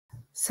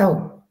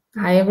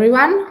Hi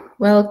everyone,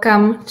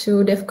 welcome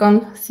to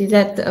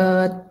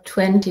DevConf.CZ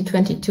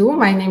 2022.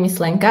 My name is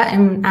Lenka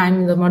and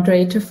I'm the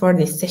moderator for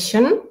this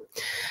session.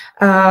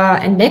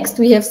 And next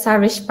we have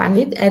Sarvesh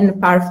Pandit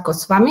and Parth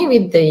Goswami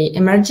with the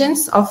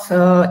emergence of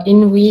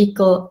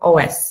in-vehicle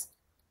OS.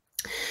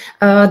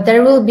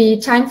 There will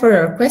be time for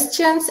your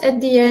questions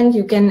at the end.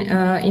 You can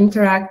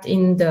interact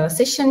in the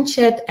session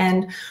chat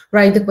and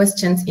write the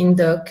questions in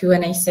the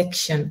Q&A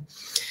section.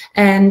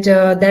 And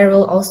there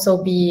will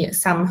also be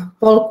some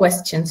poll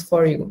questions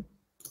for you.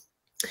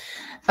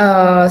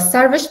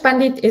 Sarvesh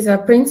Pandit is a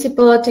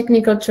principal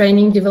technical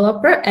training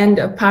developer and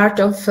a part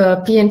of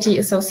PNT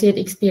Associate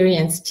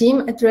Experience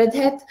team at Red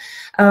Hat.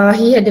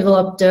 He had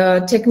developed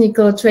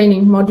technical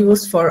training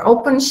modules for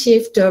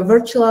OpenShift,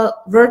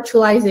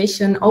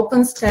 virtualization,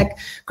 OpenStack,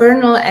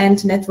 kernel, and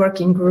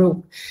networking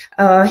group.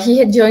 He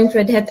had joined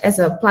Red Hat as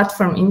a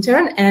platform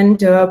intern, and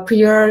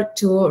prior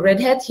to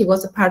Red Hat, he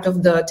was a part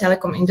of the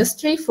telecom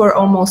industry for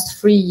almost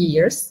 3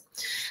 years.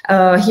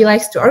 He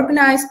likes to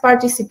organize,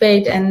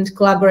 participate, and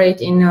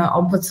collaborate in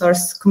open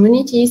source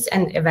communities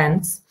and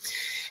events.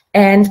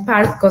 And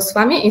Parth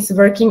Goswami is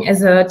working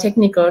as a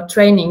technical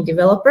training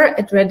developer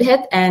at Red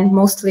Hat and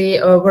mostly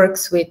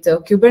works with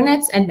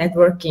Kubernetes and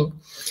networking.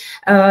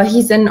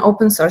 He's an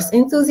open source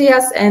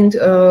enthusiast and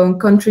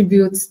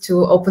contributes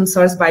to open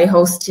source by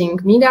hosting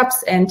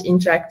meetups and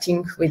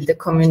interacting with the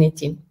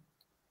community.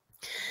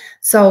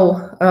 So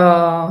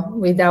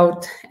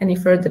without any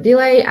further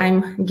delay,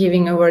 I'm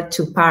giving a word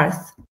to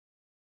Parth.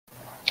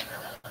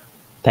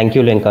 Thank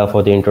you, Lenka,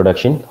 for the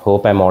introduction.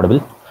 Hope I'm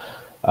audible.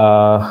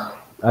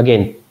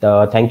 Again,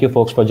 thank you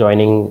folks for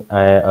joining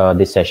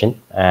this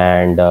session,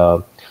 and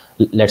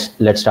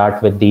let's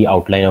start with the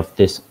outline of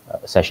this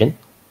session.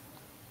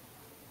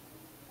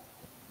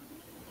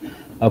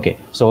 Okay,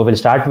 so we'll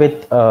start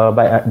with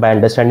by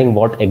understanding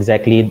what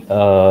exactly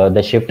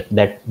the shift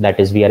that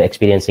is we are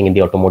experiencing in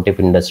the automotive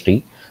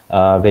industry.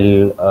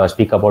 We'll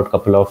speak about a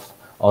couple of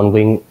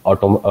ongoing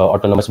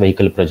autonomous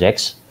vehicle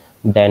projects.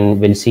 Then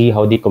we'll see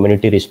how the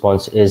community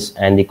response is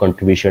and the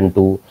contribution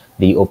to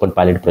the Open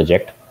Pilot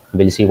project.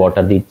 We'll see what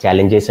are the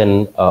challenges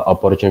and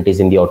opportunities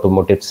in the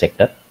automotive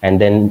sector. And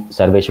then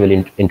Sarvesh will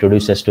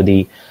introduce us to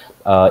the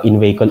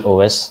in-vehicle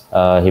OS.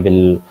 He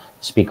will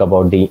speak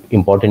about the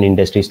important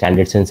industry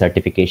standards and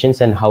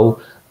certifications and how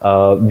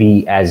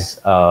we as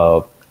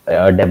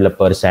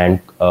developers and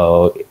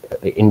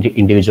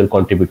individual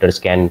contributors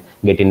can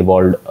get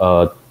involved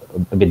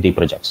with the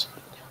projects.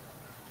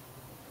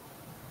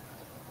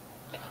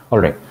 All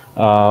right.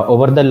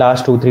 Over the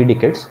last 2-3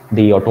 decades,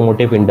 the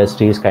automotive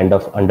industry is kind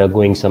of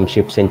undergoing some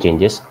shifts and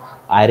changes.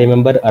 I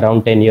remember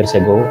around 10 years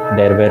ago,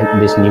 there were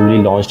these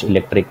newly launched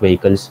electric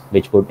vehicles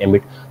which would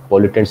emit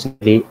pollutants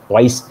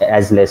twice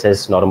as less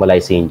as normal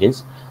IC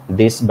engines.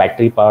 These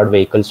battery-powered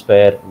vehicles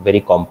were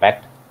very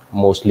compact,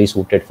 mostly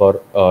suited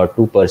for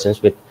 2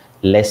 persons with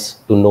less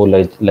to no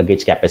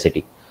luggage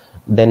capacity.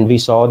 Then we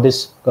saw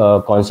this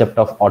concept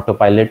of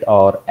autopilot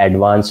or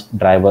advanced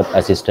driver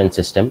assistance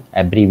system,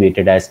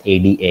 abbreviated as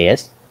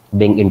ADAS,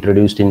 being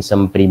introduced in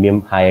some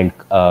premium high-end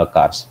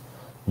cars.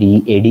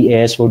 The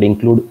ADAS would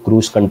include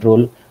cruise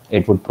control.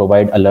 It would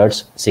provide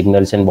alerts,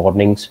 signals, and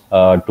warnings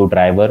to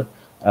driver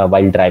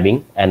while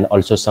driving, and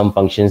also some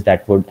functions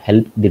that would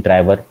help the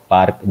driver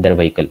park their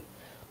vehicle.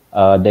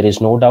 There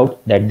is no doubt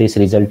that this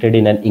resulted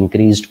in an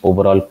increased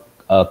overall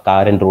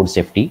car and road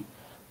safety.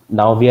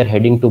 Now we are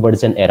heading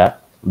towards an era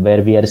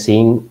where we are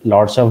seeing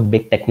lots of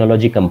big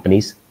technology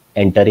companies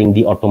entering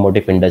the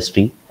automotive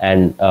industry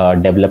and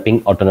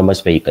developing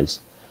autonomous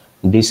vehicles.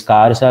 These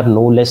cars are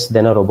no less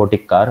than a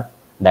robotic car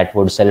that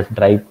would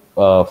self-drive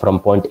from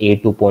point A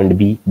to point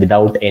B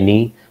without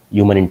any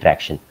human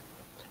interaction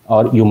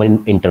or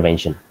human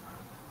intervention.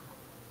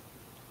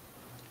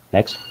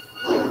 Next.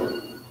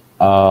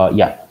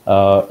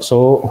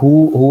 So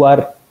who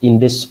are in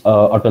this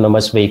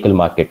autonomous vehicle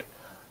market?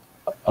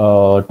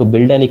 To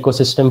build an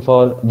ecosystem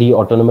for the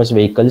autonomous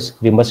vehicles,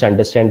 we must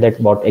understand that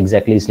what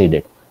exactly is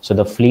needed. So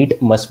the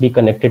fleet must be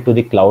connected to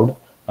the cloud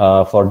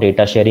for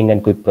data sharing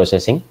and quick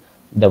processing.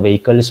 The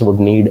vehicles would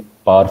need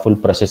powerful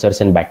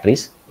processors and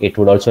batteries. It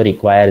would also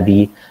require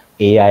the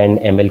AI and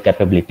ML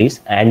capabilities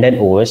and an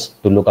OS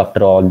to look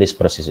after all these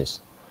processes.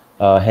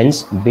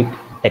 Hence, big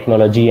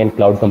technology and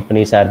cloud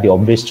companies are the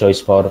obvious choice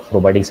for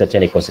providing such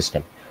an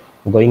ecosystem.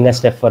 Going a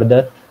step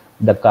further,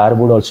 the car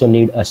would also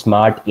need a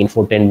smart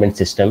infotainment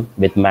system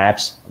with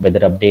maps, weather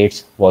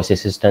updates, voice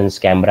assistance,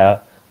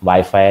 camera,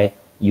 Wi-Fi,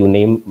 you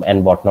name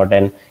and whatnot,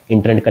 and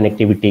internet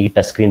connectivity,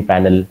 touchscreen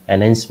panel,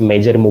 and hence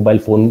major mobile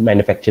phone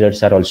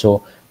manufacturers are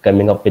also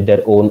coming up with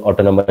their own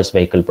autonomous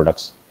vehicle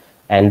products.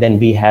 And then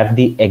we have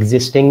the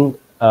existing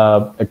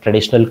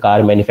traditional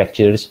car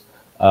manufacturers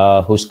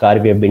whose car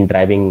we have been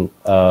driving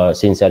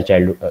since our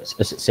childhood,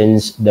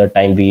 since the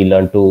time we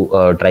learned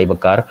to drive a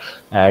car.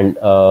 And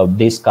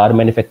these car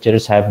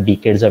manufacturers have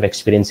decades of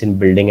experience in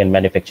building and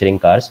manufacturing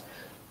cars.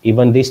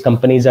 Even these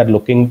companies are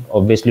looking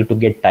obviously to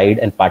get tied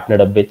and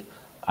partnered up with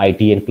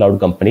IT and cloud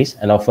companies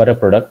and offer a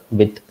product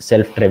with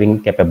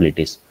self-driving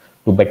capabilities.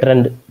 To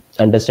better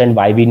understand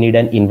why we need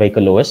an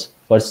in-vehicle OS,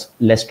 First,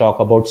 let's talk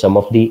about some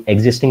of the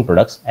existing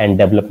products and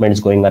developments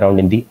going around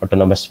in the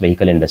autonomous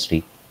vehicle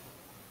industry.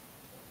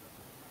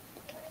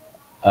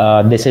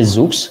 This is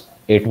Zoox.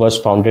 It was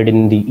founded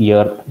in the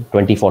year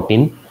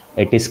 2014.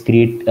 It is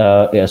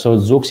so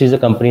Zoox is a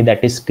company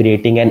that is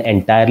creating an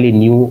entirely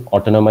new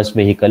autonomous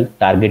vehicle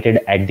targeted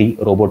at the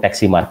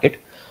robotaxi market.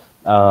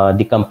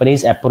 The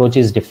company's approach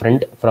is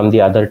different from the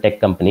other tech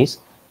companies.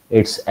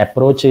 Its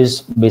approach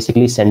is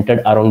basically centered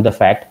around the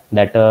fact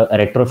that a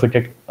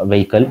retrofitted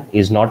vehicle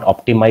is not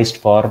optimized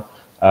for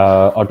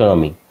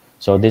autonomy.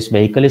 So this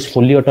vehicle is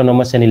fully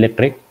autonomous and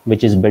electric,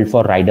 which is built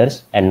for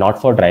riders and not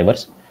for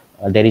drivers.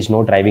 There is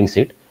no driving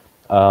seat.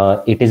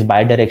 It is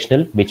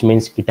bidirectional, which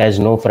means it has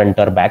no front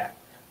or back.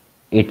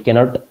 It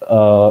cannot.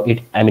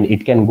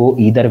 It can go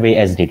either way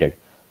as needed.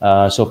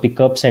 So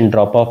pickups and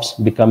drop-offs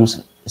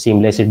becomes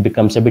seamless. It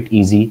becomes a bit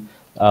easy.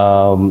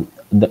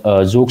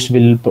 Zoox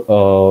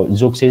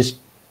is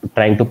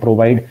trying to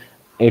provide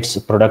its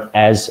product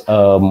as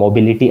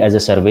mobility as a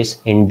service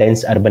in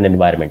dense urban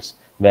environments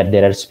where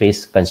there are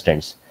space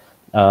constraints.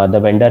 The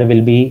vendor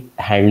will be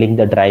handling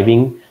the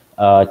driving,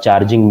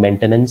 charging,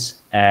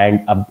 maintenance,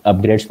 and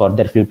upgrades for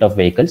their fleet of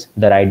vehicles.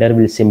 The rider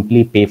will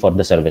simply pay for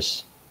the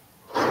service.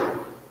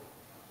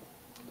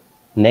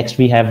 Next,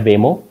 we have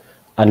Waymo.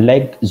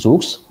 Unlike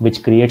Zoox,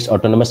 which creates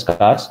autonomous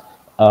cars,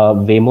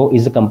 Waymo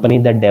is a company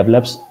that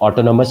develops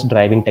autonomous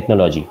driving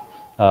technology.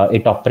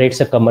 It operates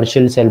a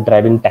commercial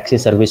self-driving taxi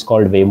service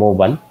called Waymo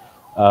One.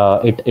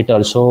 It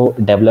also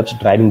develops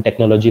driving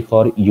technology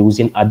for use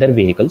in other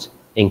vehicles,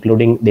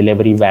 including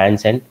delivery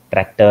vans and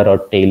tractor or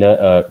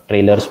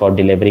trailers for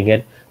delivering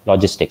and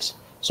logistics.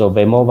 So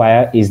Waymo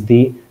Via is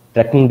the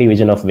trucking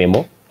division of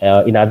Waymo.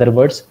 In other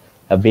words,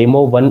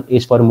 Waymo One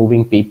is for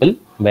moving people,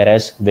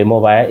 whereas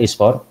Waymo Via is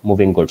for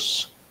moving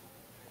goods.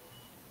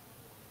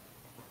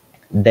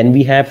 Then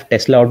we have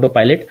Tesla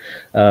Autopilot.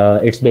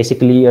 It's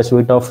basically a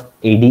suite of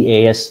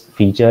ADAS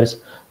features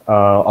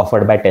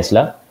offered by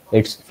Tesla.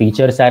 Its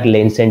features are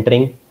lane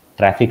centering,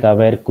 traffic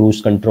aware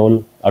cruise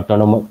control,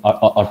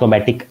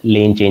 automatic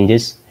lane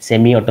changes,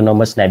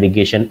 semi-autonomous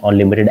navigation on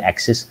limited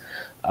access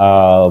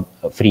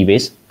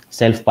freeways,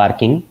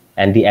 self-parking,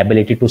 and the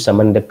ability to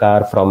summon the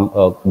car from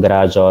a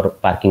garage or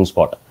parking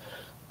spot.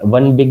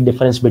 One big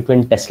difference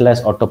between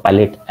Tesla's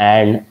Autopilot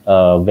and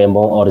Waymo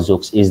or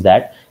Zoox is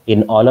that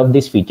in all of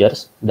these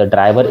features, the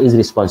driver is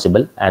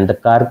responsible and the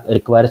car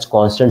requires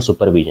constant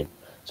supervision.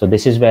 So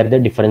this is where the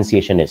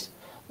differentiation is.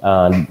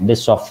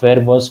 This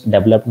software was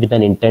developed with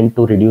an intent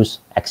to reduce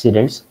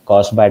accidents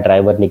caused by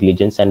driver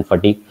negligence and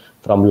fatigue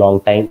from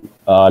long time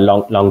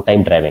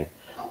driving.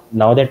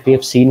 Now that we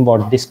have seen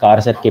what these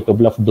cars are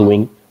capable of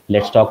doing,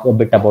 let's talk a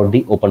bit about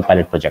the Open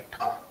Pilot project.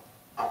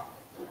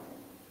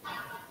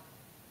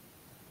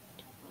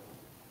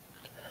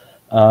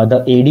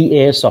 The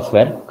ADAS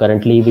software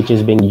currently which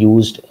is being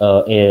used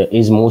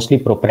is mostly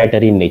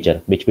proprietary in nature,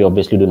 which we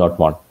obviously do not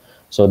want.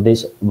 So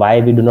this,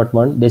 why we do not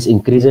want this,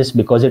 increases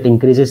because it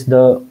increases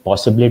the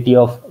possibility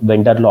of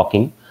vendor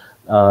locking,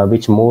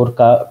 which most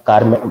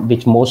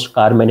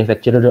car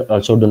manufacturers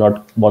also do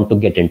not want to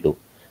get into.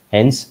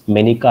 Hence,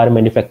 many car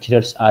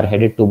manufacturers are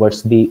headed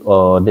towards the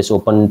this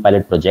Open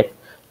Pilot project,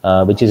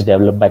 which is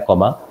developed by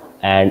Comma,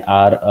 and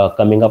are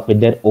coming up with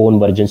their own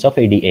versions of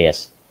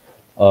ADAS.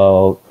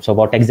 So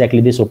what exactly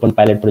this Open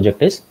Pilot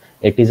project is?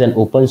 It is an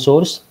open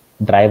source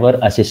driver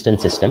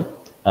assistance system.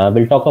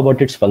 We'll talk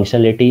about its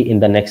functionality in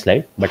the next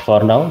slide, but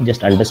for now,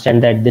 just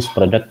understand that this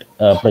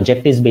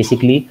project is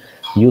basically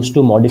used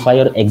to modify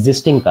your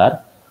existing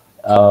car,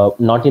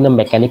 not in a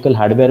mechanical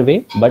hardware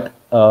way, but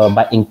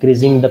by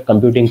increasing the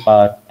computing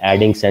power,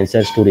 adding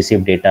sensors to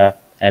receive data,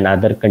 and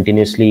other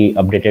continuously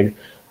updated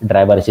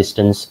driver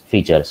assistance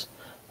features.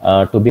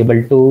 To be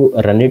able to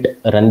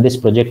run this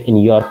project in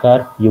your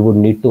car, you would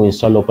need to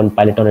install Open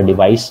Pilot on a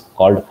device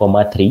called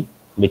Comma 3,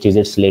 which is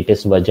its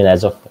latest version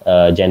as of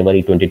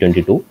January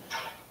 2022.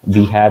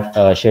 We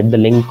have shared the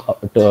link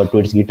to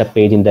its GitHub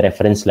page in the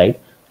reference slide.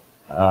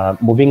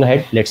 Moving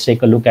ahead, let's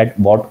take a look at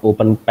what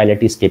Open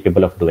Pilot is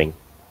capable of doing.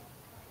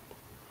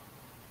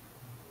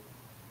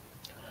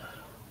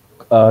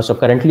 So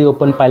currently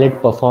Open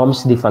Pilot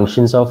performs the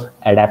functions of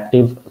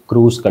adaptive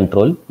cruise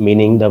control,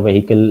 meaning the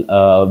vehicle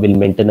will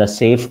maintain a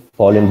safe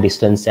fall in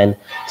distance and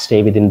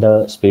stay within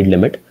the speed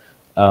limit.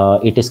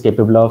 It is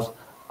capable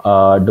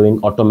of doing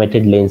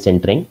automated lane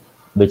centering,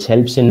 which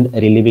helps in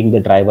relieving the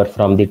driver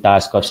from the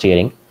task of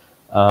steering.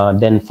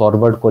 Then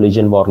forward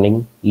collision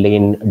warning,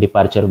 lane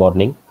departure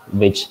warning,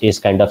 which is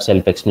kind of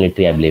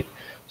self-explanatory, I believe.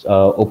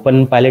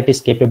 Open Pilot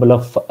is capable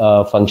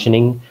of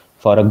functioning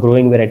for a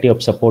growing variety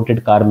of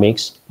supported car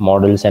makes,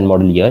 models, and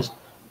model years,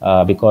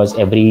 because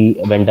every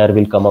vendor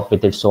will come up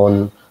with its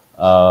own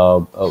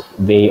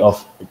way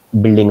of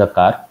building a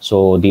car.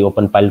 So the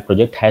Open Pilot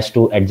project has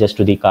to adjust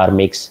to the car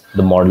makes,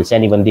 the models,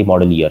 and even the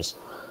model years.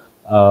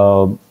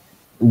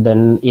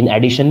 Then in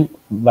addition,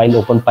 while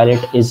Open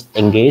Pilot is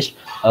engaged,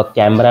 a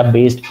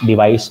camera-based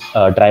device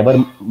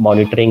driver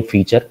monitoring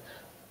feature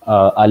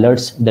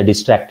alerts the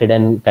distracted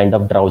and kind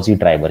of drowsy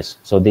drivers.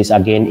 So this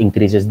again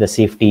increases the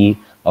safety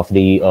of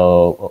the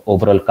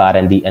overall car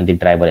and the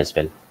driver as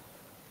well.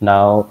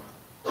 Now,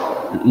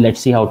 let's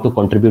see how to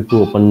contribute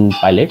to Open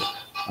Pilot.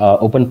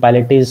 Open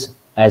Pilot is,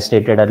 as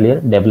stated earlier,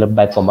 developed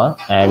by Comma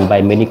and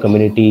by many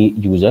community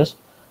users.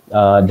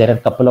 There are a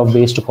couple of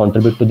ways to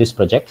contribute to this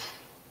project.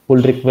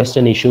 Pull requests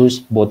and issues,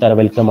 both are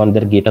welcome on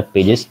their GitHub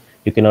pages.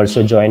 You can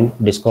also join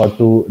Discord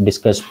to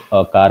discuss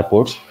car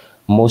ports.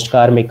 Most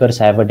car makers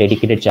have a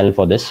dedicated channel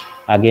for this.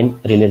 Again,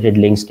 related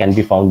links can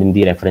be found in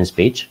the reference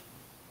page.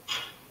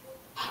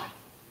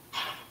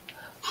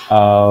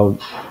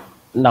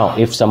 Now,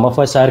 if some of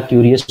us are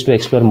curious to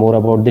explore more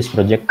about this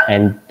project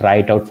and try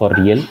it out for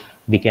real,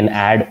 we can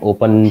add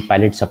Open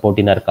Pilot support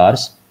in our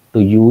cars.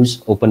 To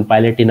use Open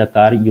Pilot in a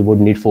car, you would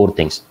need 4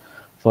 things.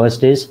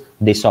 First is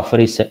the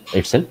software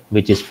itself,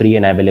 which is free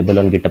and available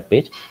on GitHub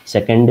page.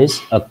 Second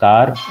is a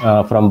car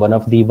from one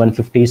of the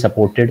 150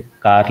 supported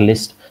cars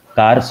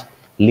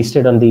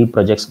listed on the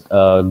project's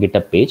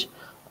GitHub page.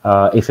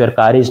 If your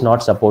car is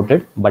not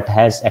supported but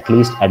has at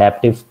least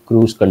adaptive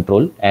cruise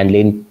control and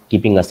lane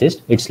keeping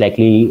assist, it's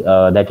likely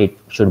that it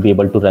should be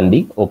able to run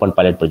the Open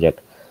Pilot project.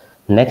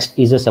 Next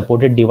is a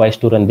supported device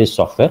to run this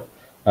software.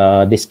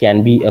 This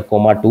can be a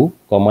comma 2,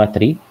 comma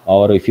 3,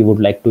 or if you would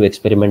like to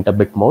experiment a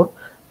bit more,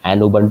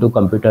 an Ubuntu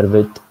computer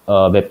with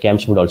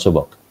webcams would also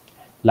work.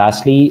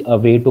 Lastly, a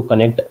way to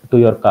connect to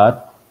your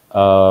car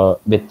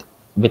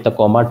with a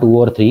comma 2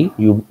 or 3,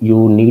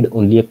 you need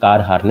only a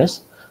car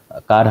harness.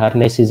 A car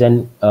harness is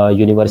an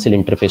universal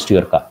interface to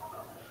your car.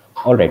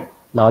 All right.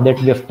 Now that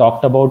we have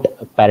talked about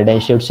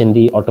paradigm shifts in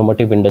the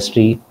automotive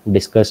industry,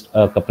 discussed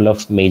a couple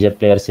of major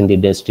players in the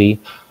industry,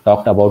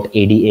 talked about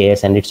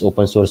ADAS and its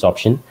open source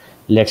option,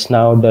 let's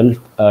now delve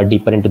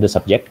deeper into the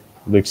subject,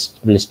 which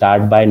will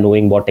start by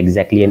knowing what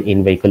exactly an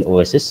in-vehicle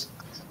OS is.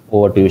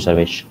 Over to you,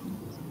 Sarvesh.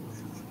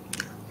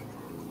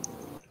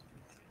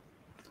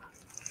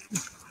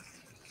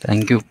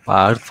 Thank you,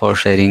 Parth, for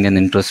sharing an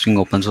interesting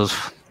open source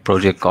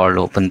project called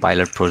Open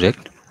Pilot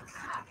project.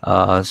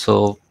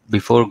 So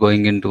before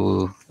going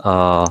into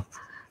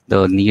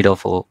the need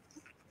of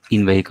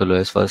in-vehicle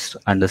OS, first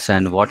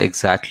understand what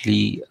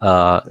exactly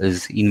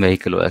is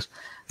in-vehicle OS.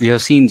 We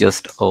have seen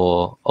just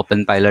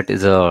Open Pilot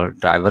is a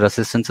driver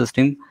assistance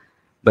system,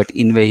 but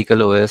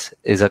in-vehicle OS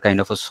is a kind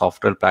of a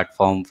software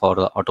platform for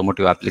the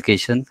automotive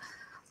application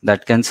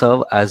that can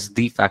serve as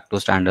de facto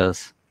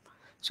standards.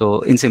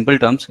 So in simple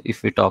terms,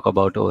 if we talk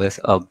about OS,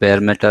 a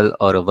bare metal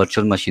or a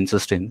virtual machine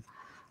system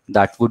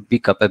that would be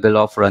capable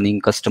of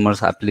running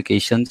customers'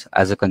 applications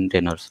as a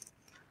containers.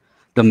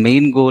 The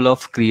main goal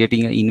of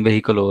creating an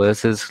in-vehicle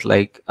OS is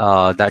like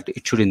that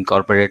it should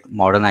incorporate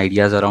modern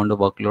ideas around the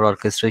workload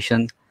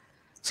orchestration,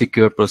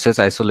 secure process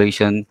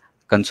isolation,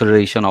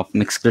 consideration of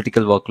mixed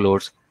critical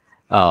workloads,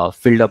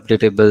 field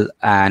updatable,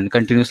 and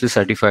continuously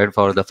certified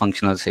for the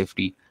functional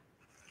safety.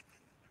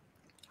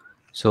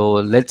 So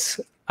let's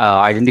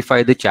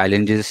identify the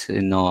challenges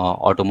in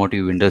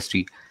automotive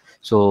industry.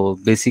 So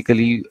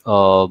basically,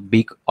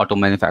 big auto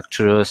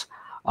manufacturers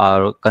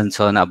are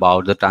concerned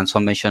about the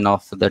transformation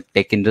of the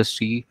tech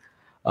industry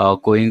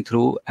going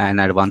through,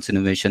 and advanced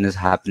innovation is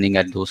happening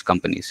at those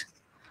companies.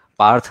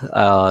 Parth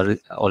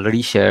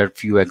already shared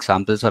few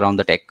examples around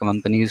the tech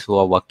companies who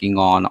are working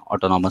on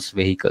autonomous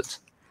vehicles.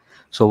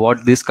 So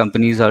what these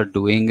companies are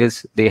doing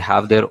is they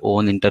have their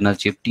own internal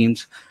chip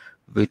teams,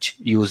 which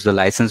use the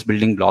license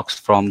building blocks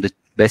from the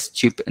best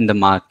chip in the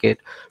market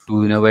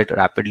to innovate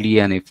rapidly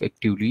and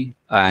effectively,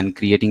 and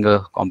creating a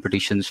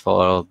competitions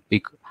for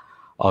big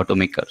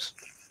automakers.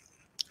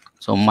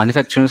 So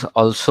manufacturers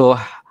also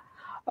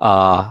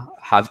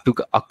have to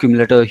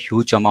accumulate a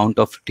huge amount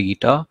of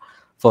data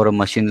for a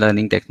machine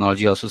learning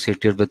technology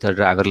associated with the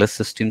driverless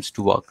systems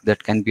to work.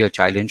 That can be a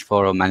challenge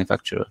for a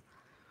manufacturer.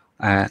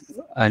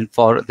 And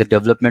for the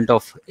development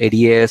of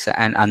ADAS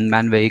and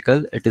unmanned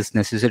vehicle, it is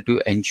necessary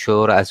to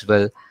ensure as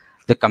well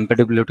the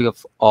compatibility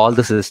of all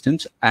the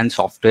systems and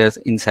softwares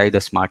inside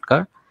the smart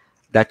car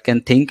that can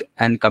think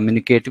and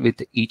communicate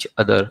with each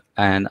other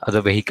and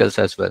other vehicles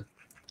as well.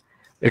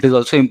 It is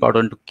also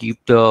important to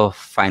keep the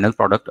final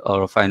product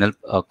or final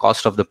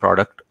cost of the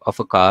product of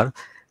a car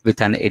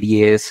with an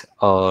ADAS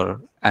or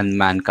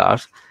unmanned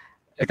cars.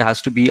 It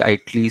has to be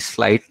at least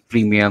slight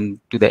premium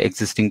to the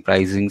existing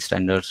pricing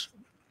standards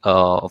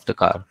of the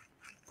car.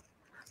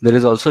 There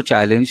is also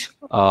challenge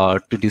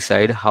to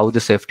decide how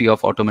the safety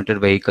of automated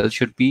vehicles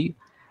should be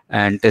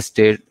and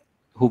tested,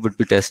 who would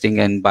be testing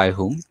and by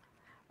whom.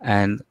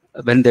 And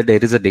when there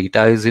is a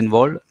data is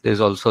involved, there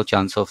is also a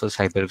chance of a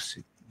cyber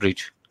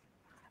breach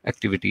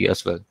activity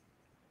as well.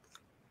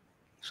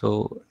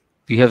 So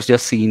we have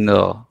just seen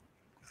the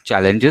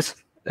challenges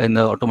in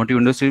the automotive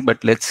industry,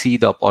 but let's see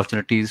the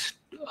opportunities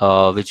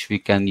which we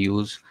can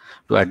use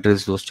to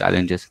address those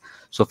challenges.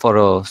 So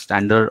for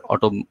standard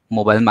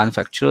automobile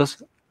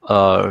manufacturers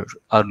are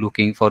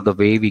looking for the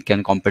way we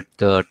can compete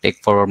the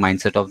tech forward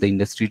mindset of the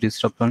industry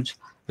disruptions,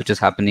 which is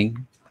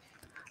happening.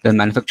 The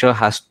manufacturer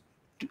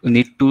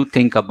need to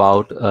think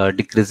about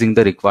decreasing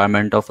the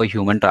requirement of a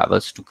human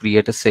travels to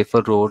create a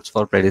safer roads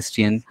for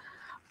pedestrian,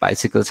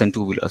 bicycles and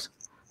two-wheelers.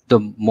 The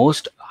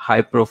most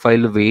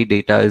high-profile way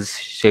data is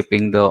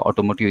shaping the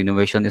automotive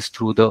innovation is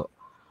through the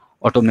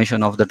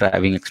automation of the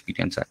driving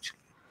experience, actually.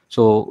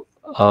 So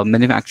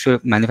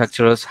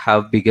manufacturers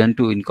have begun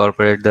to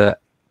incorporate the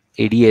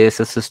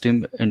ADAS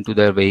system into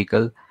their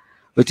vehicle,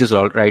 which is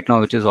right now,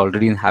 which is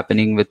already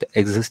happening with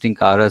existing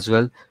car as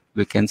well.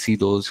 We can see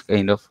those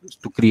kind of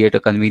to create a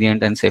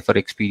convenient and safer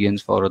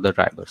experience for the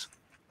drivers.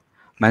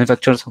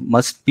 Manufacturers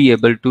must be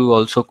able to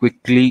also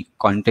quickly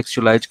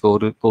contextualize,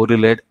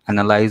 correlate,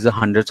 analyze the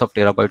hundreds of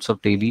terabytes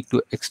of daily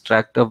to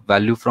extract a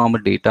value from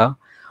a data,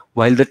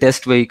 while the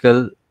test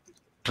vehicle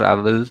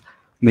travels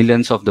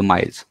millions of the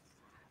miles.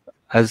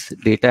 As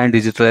data and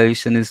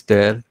digitalization is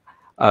there,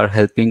 are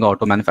helping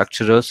auto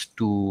manufacturers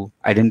to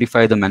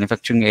identify the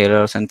manufacturing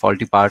errors and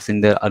faulty parts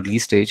in their early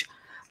stage,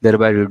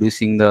 thereby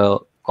reducing the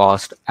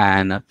cost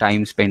and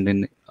time spent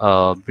in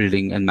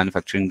building and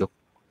manufacturing the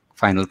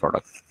final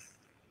product.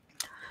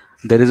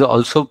 There is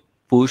also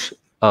push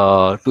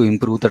to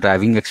improve the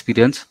driving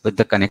experience with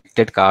the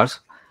connected cars,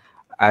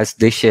 as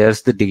they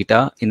shares the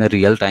data in a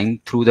real time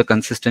through the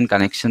consistent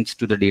connections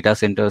to the data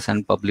centers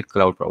and public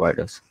cloud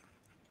providers.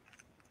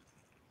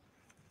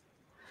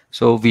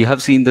 So we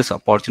have seen this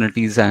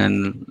opportunities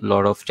and a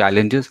lot of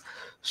challenges.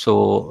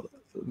 So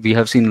we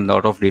have seen a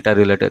lot of data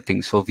related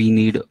things. So we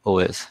need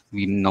OS,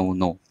 we now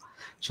know.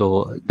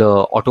 So the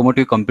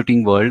automotive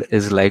computing world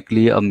is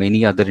likely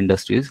many other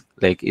industries,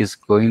 like is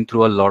going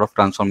through a lot of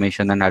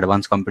transformation and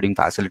advanced computing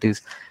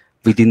facilities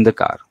within the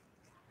car.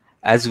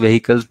 As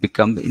vehicles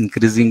become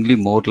increasingly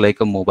more like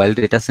a mobile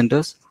data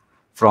centers,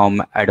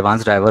 from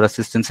advanced driver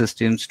assistance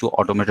systems to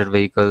automated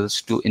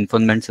vehicles to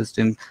infotainment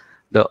system,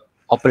 the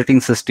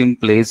operating system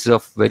plays a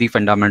very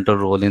fundamental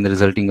role in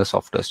resulting a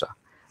software stack.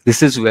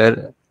 This is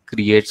where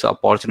creates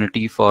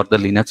opportunity for the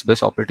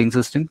Linux-based operating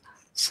system,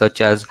 such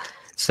as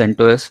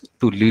CentOS,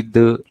 to lead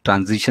the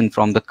transition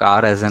from the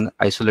car as an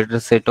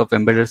isolated set of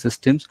embedded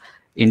systems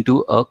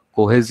into a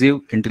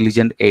cohesive,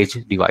 intelligent edge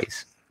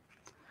device.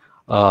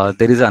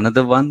 There is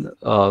another one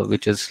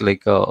which is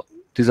like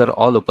these are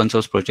all open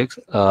source projects.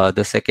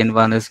 The second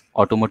one is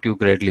automotive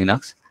grade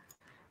Linux,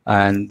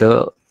 and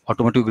the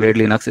automotive grade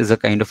Linux is a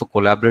kind of a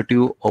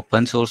collaborative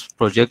open source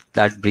project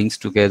that brings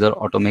together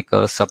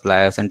automakers,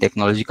 suppliers, and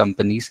technology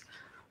companies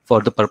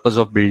for the purpose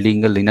of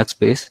building a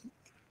Linux-based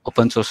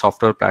open source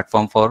software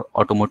platform for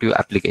automotive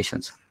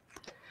applications.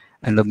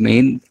 And the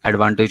main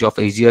advantage of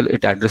AGL,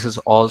 it addresses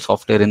all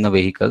software in the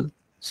vehicle,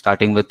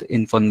 starting with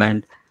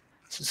infotainment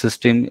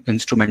system,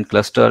 instrument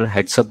cluster,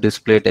 heads-up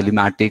display,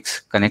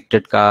 telematics,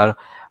 connected car,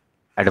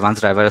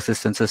 advanced driver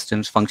assistance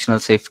systems, functional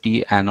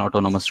safety, and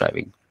autonomous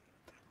driving.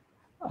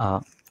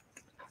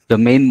 The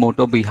main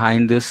motto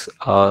behind this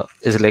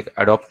is like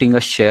adopting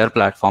a share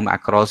platform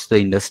across the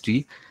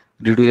industry,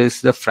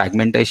 reduces the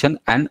fragmentation,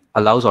 and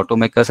allows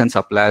automakers and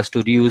suppliers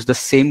to reuse the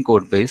same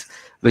code base,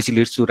 which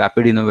leads to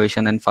rapid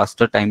innovation and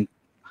faster time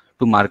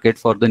to market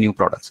for the new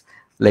products.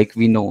 Like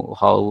we know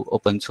how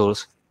open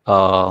source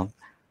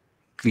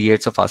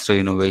creates a faster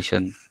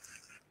innovation.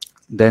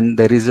 Then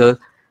there is a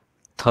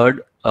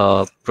third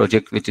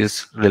project which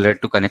is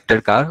related to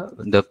connected car.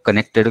 The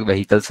Connected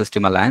Vehicle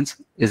System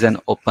Alliance is an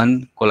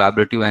open,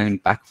 collaborative,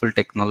 and impactful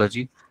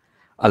technology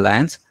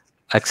alliance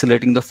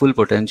accelerating the full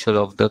potential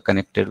of the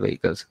connected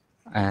vehicles.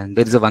 And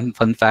there is a one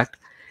fun fact: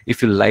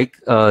 if you like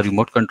a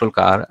remote control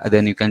car,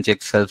 then you can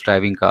check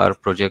self-driving car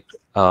project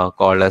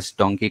called as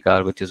Donkey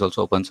Car, which is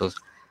also open source,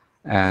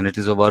 and it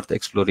is worth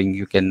exploring.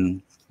 You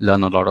can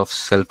learn a lot of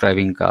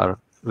self-driving car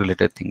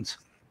related things.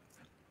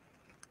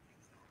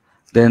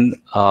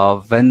 Then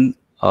when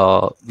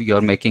we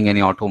are making any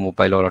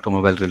automobile or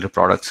automobile related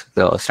products,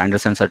 the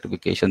standards and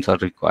certifications are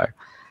required.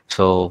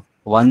 So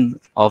one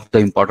of the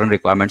important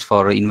requirements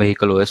for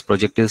in-vehicle OS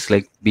project is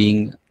like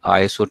being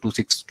ISO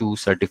 262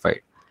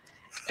 certified.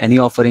 Any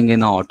offering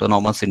in an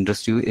autonomous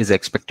industry is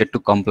expected to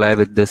comply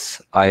with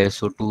this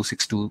ISO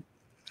 262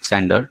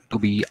 standard to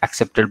be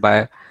accepted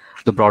by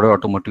the broader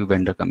automotive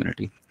vendor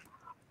community.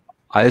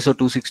 ISO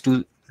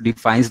 262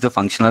 defines the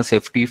functional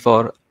safety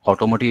for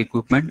automotive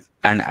equipment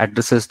and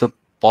addresses the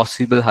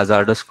possible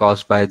hazards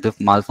caused by the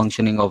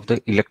malfunctioning of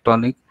the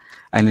electronic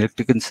and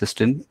electrical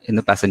system in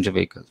the passenger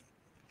vehicle.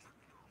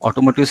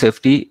 Automotive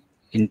safety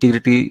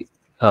integrity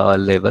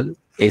level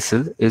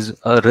ASIL is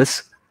a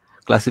risk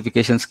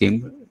classification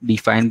scheme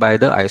defined by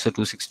the ISO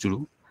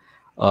 262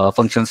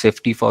 functional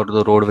safety for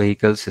the road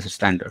vehicles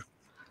standard.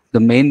 The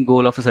main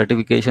goal of a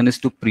certification is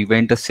to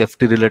prevent a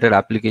safety related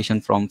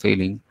application from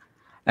failing.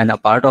 And a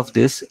part of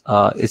this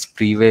is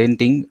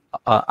preventing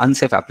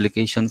unsafe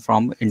application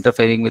from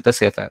interfering with a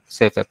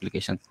safe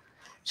application.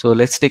 So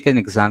let's take an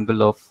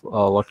example of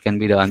what can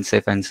be the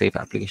unsafe and safe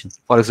application.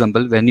 For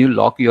example, when you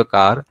lock your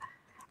car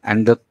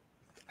and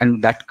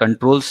that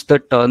controls the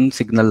turn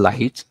signal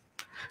lights,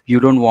 you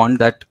don't want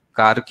that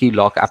car key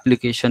lock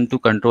application to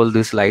control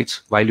these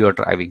lights while you are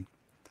driving.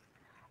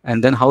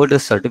 And then how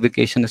does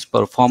certification is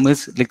performed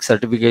is like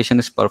certification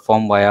is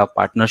performed via a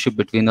partnership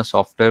between a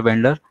software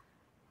vendor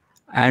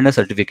and a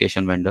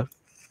certification vendor.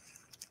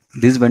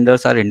 These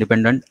vendors are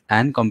independent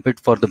and compete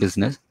for the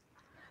business.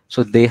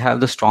 So they have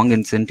the strong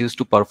incentives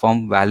to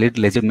perform valid,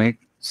 legitimate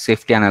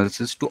safety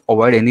analysis to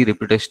avoid any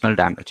reputational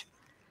damage.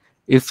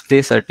 If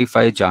they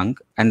certify junk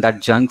and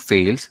that junk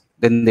fails,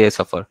 then they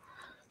suffer.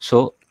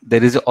 So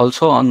there is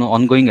also an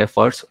ongoing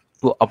efforts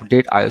to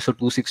update ISO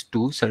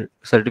 262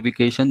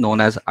 certification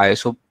known as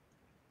ISO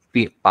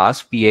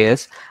PAS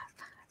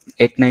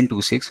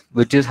 8926,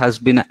 which has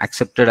been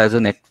accepted as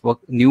a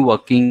new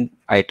working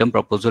item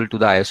proposal to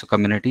the ISO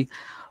community.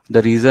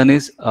 The reason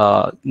is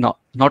not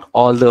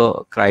all the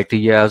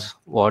criteria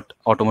what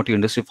automotive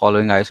industry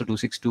following ISO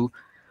 262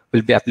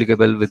 will be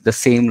applicable with the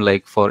same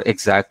like for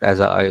exact as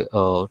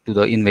to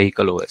the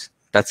in-vehicle OS.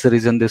 That's the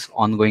reason this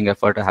ongoing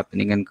effort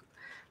happening and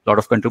a lot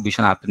of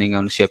contribution happening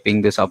on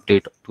shaping this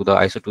update to the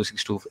ISO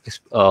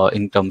 262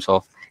 in terms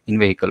of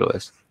in-vehicle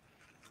OS.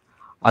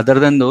 Other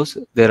than those,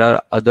 there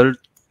are other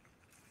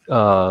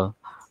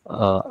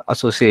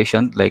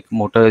association like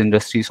Motor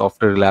Industry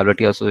Software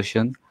Reliability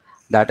Association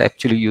that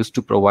actually used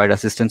to provide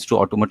assistance to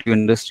automotive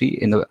industry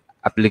in the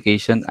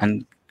application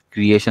and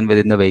creation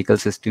within the vehicle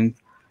system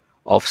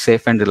of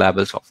safe and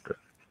reliable software.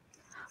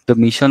 The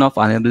mission of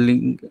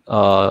enabling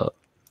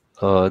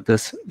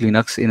this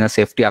Linux in a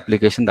safety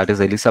application, that is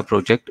ELISA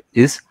project,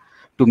 is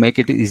to make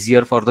it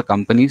easier for the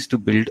companies to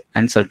build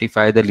and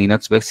certify the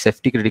Linux-based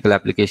safety critical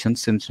application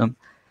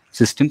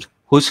systems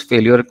whose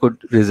failure could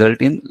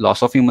result in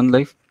loss of human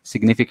life,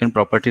 significant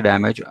property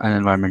damage, and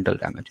environmental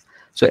damage.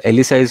 So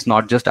ELISA is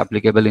not just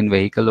applicable in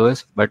vehicle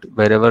OS, but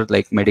wherever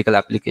like medical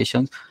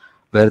applications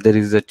where there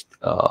is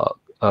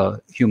a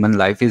human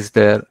life is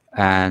there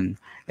and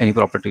any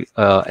property,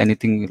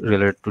 anything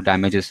related to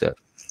damage is there.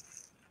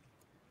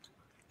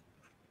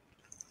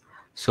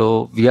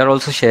 So we are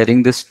also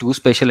sharing these two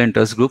special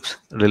interest groups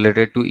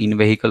related to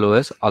in-vehicle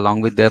OS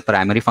along with their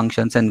primary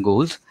functions and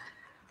goals.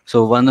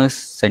 So one is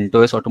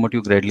CentOS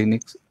Automotive Grade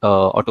Linux,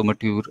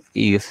 Automotive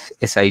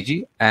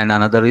SIG, and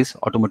another is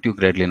Automotive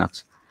Grade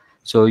Linux.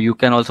 So you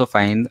can also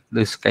find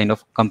this kind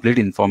of complete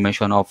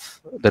information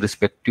of the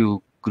respective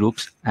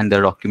groups and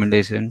their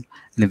documentation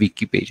in the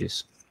wiki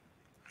pages.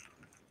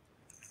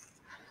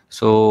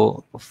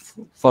 So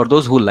for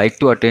those who like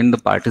to attend the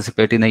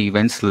participate in the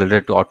events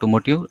related to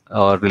automotive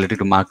or related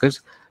to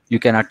markets, you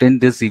can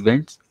attend these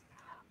events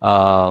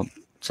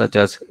such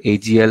as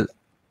AGL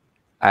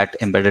at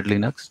Embedded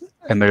Linux,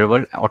 Embedded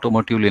World,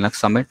 Automotive Linux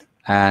Summit,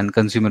 and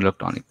Consumer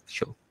Electronics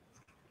Show.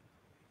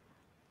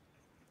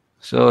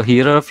 So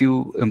here are a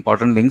few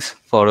important links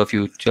for a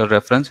future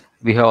reference.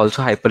 We have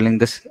also hyperlinked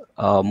this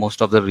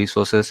most of the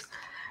resources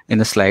in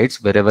the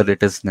slides wherever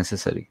it is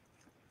necessary.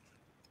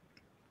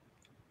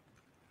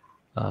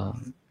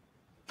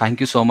 Thank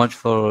you so much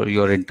for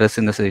your interest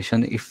in the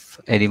session. If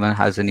anyone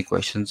has any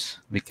questions,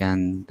 we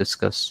can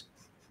discuss.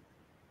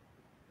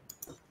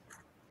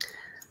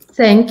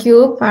 Thank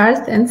you,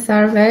 Parth and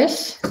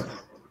Sarvesh.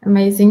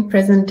 Amazing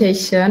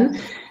presentation.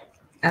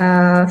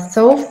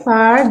 So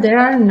far, there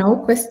are no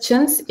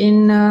questions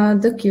in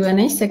the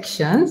Q&A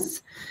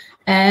sections.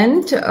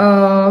 And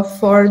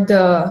for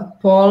the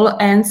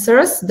poll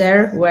answers,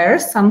 there were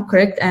some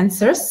correct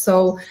answers.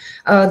 So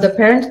the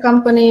parent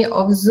company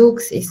of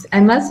Zoox is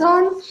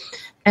Amazon,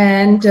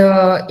 and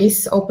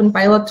is Open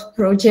Pilot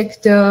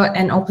project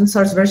an open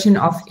source version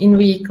of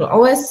in-vehicle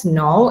OS?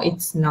 No,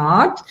 it's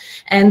not.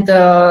 And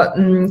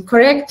the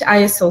correct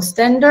ISO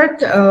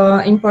standard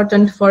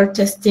important for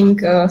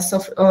testing of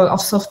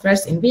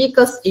softwares in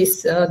vehicles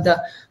is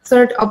the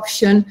third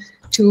option,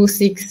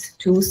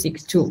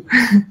 26262.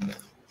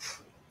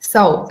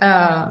 So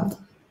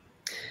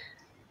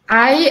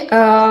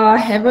I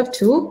have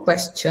two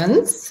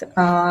questions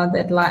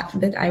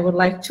that I would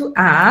like to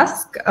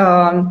ask.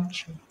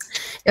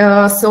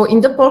 So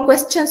in the poll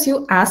questions,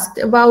 you asked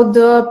about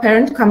the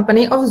parent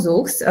company of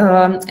Zoox,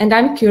 and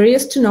I'm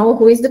curious to know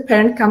who is the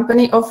parent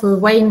company of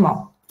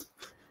Waymo.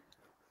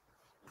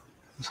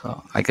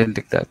 So I can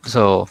take that.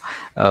 So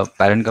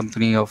parent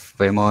company of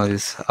Waymo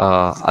is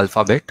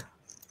Alphabet.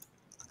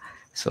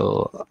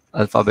 So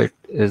Alphabet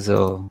is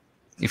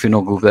if you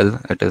know Google,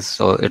 it is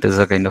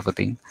a kind of a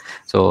thing.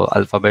 So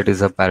Alphabet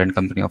is a parent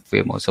company of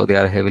Waymo. So they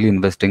are heavily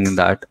investing in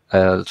that.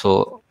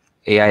 So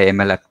AI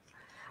ML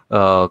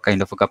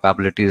kind of a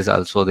capabilities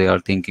also they are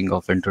thinking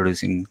of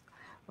introducing.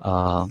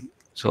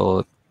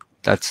 So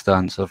that's the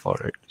answer for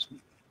it.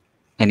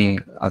 Any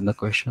other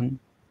question?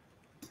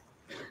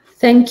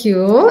 Thank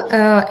you.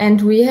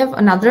 And we have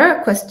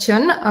another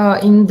question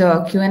in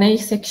the Q&A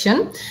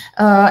section.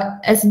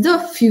 As the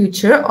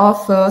future of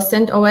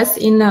CentOS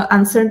in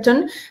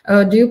uncertain,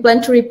 do you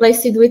plan to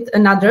replace it with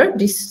another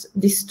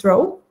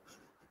distro?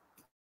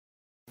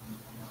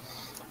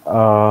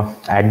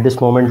 At this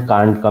moment,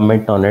 can't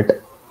comment on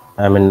it.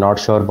 I mean, not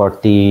sure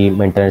what the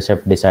maintenance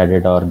have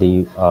decided or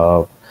the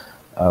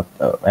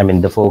I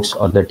mean, the folks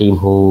or the team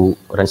who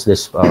runs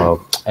this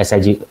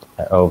SIG,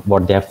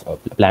 what they have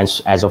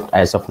plans as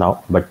of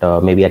now. But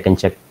maybe I can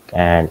check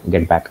and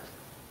get back.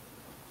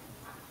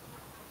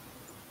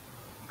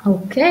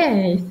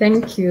 Okay,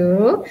 thank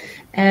you.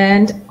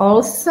 And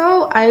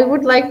also, I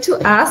would like to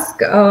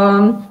ask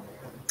about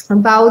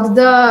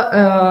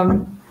the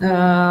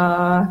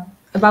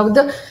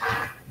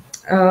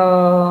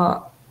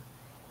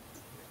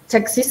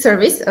taxi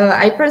service.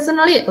 I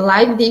personally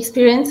like the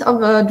experience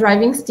of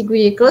driving stick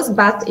vehicles,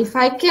 but if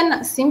I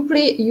can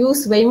simply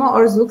use Waymo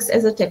or Zoox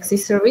as a taxi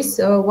service,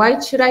 why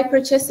should I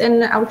purchase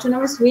an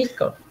autonomous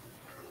vehicle?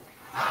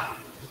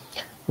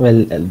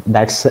 Well,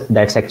 that's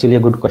actually a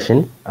good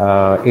question.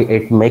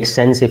 It makes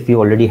sense if you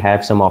already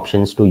have some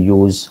options to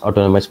use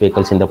autonomous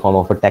vehicles in the form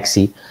of a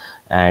taxi,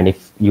 and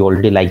if you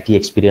already like the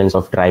experience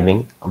of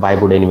driving, why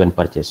would anyone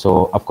purchase?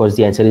 So, of course,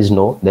 the answer is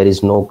no. There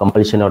is no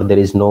compulsion, or there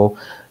is no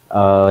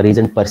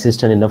reason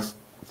persistent enough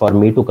for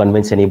me to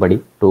convince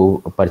anybody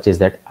to purchase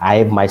that.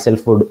 I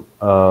myself would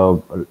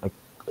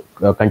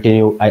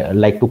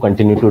like to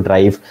continue to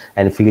drive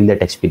and feel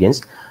that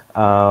experience.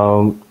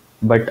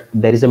 But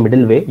there is a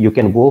middle way. You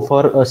can go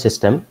for a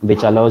system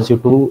which allows you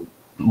to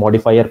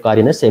modify your car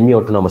in a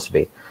semi-autonomous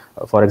way.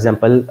 For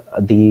example,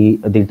 the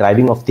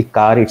driving of the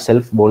car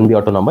itself won't be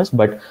autonomous,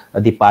 but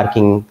the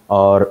parking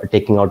or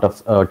taking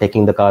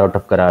the car out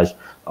of garage,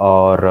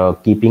 or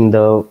keeping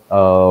the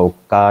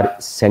car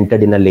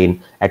centered in a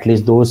lane, at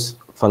least those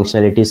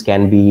functionalities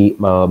can be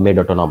made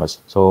autonomous.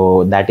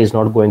 So that is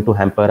not going to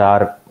hamper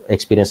our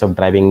experience of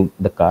driving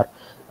the car,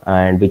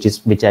 and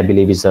which I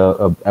believe is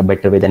a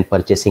better way than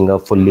purchasing a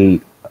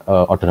fully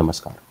autonomous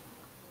car.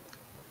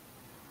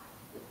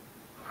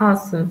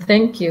 Awesome,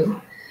 thank you.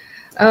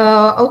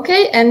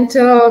 Okay, and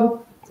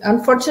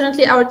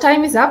unfortunately our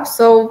time is up,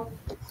 so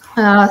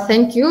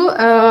thank you,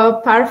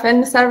 Parth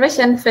and Sarvesh,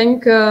 and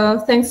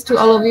thanks to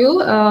all of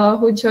you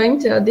who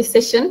joined this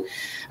session.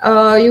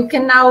 You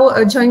can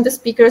now join the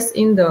speakers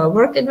in the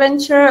work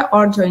adventure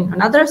or join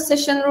another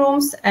session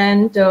rooms,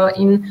 and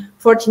in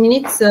 40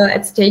 minutes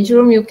at stage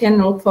room you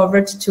can look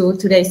forward to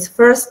today's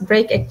first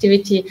break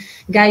activity,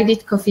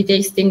 guided coffee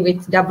tasting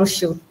with double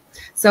shoot.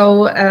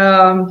 So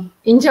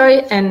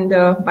enjoy, and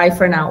bye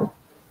for now.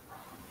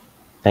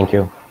 Thank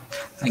you.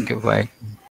 Thank you. Bye.